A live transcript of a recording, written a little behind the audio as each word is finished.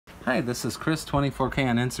Hi, this is Chris, 24K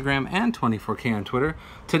on Instagram and 24K on Twitter.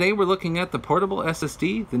 Today we're looking at the portable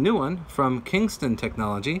SSD, the new one from Kingston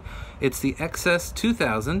Technology. It's the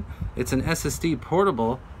XS2000. It's an SSD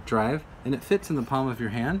portable drive and it fits in the palm of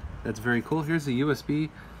your hand. That's very cool. Here's the USB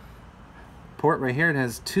port right here. It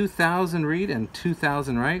has 2000 read and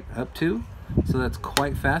 2000 write up to. So that's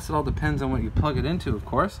quite fast. It all depends on what you plug it into, of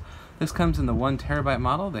course. This comes in the 1TB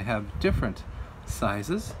model. They have different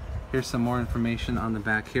sizes. Here's some more information on the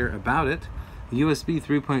back here about it. USB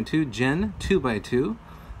 3.2 Gen 2x2.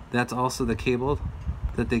 That's also the cable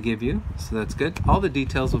that they give you, so that's good. All the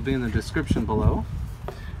details will be in the description below.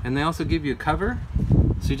 And they also give you a cover,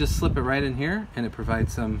 so you just slip it right in here and it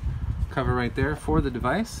provides some cover right there for the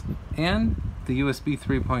device, and the USB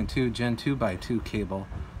 3.2 Gen 2x2 cable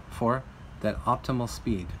for that optimal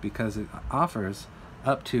speed, because it offers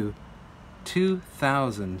up to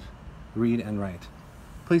 2000 read and write.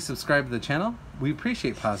 Please subscribe to the channel. We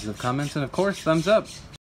appreciate positive comments and, of course, thumbs up.